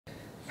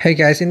Hey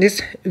guys, in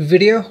this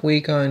video we're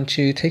going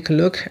to take a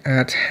look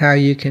at how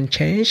you can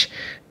change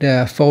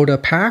the folder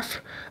path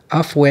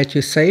of where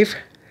to save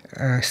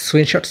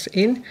screenshots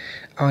in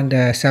on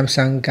the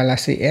Samsung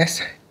Galaxy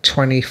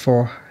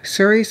S24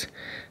 series.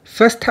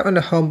 First, tap on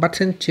the home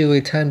button to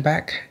return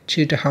back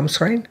to the home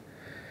screen.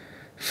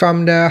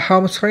 From the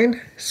home screen,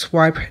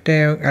 swipe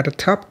down at the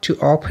top to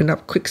open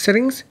up quick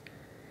settings.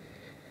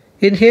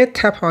 In here,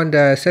 tap on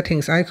the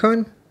settings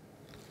icon.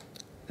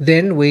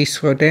 Then we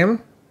scroll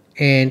down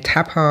and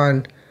tap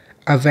on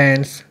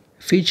advanced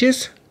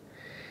features.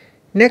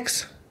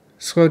 Next,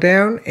 scroll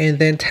down and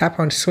then tap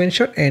on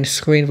screenshot and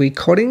screen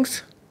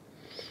recordings.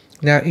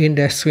 Now in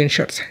the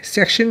screenshots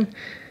section,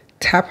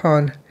 tap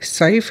on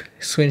save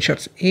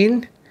screenshots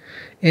in,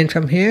 and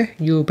from here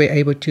you'll be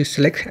able to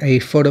select a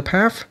folder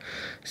path.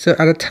 So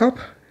at the top,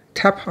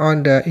 tap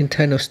on the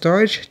internal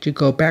storage to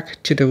go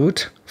back to the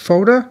root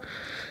folder.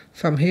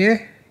 From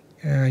here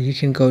you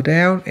can go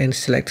down and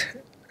select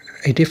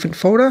a different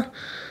folder.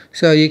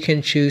 So you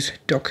can choose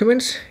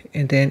documents,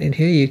 and then in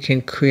here you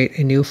can create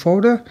a new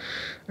folder,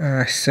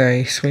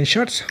 say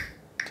screenshots,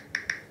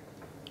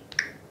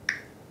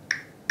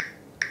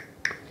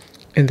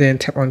 and then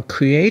tap on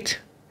create,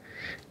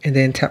 and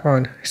then tap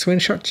on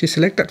screenshot to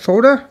select that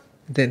folder,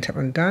 then tap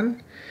on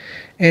done,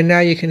 and now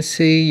you can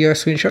see your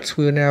screenshots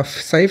will now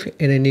save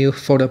in a new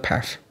folder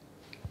path.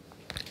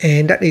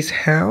 And that is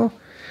how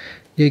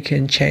you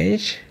can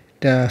change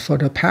the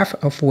folder path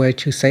of where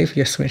to save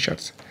your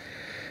screenshots.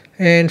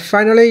 And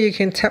finally, you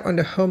can tap on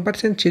the home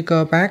button to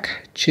go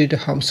back to the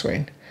home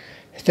screen.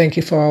 Thank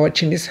you for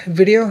watching this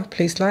video.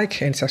 Please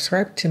like and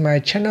subscribe to my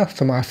channel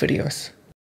for more videos.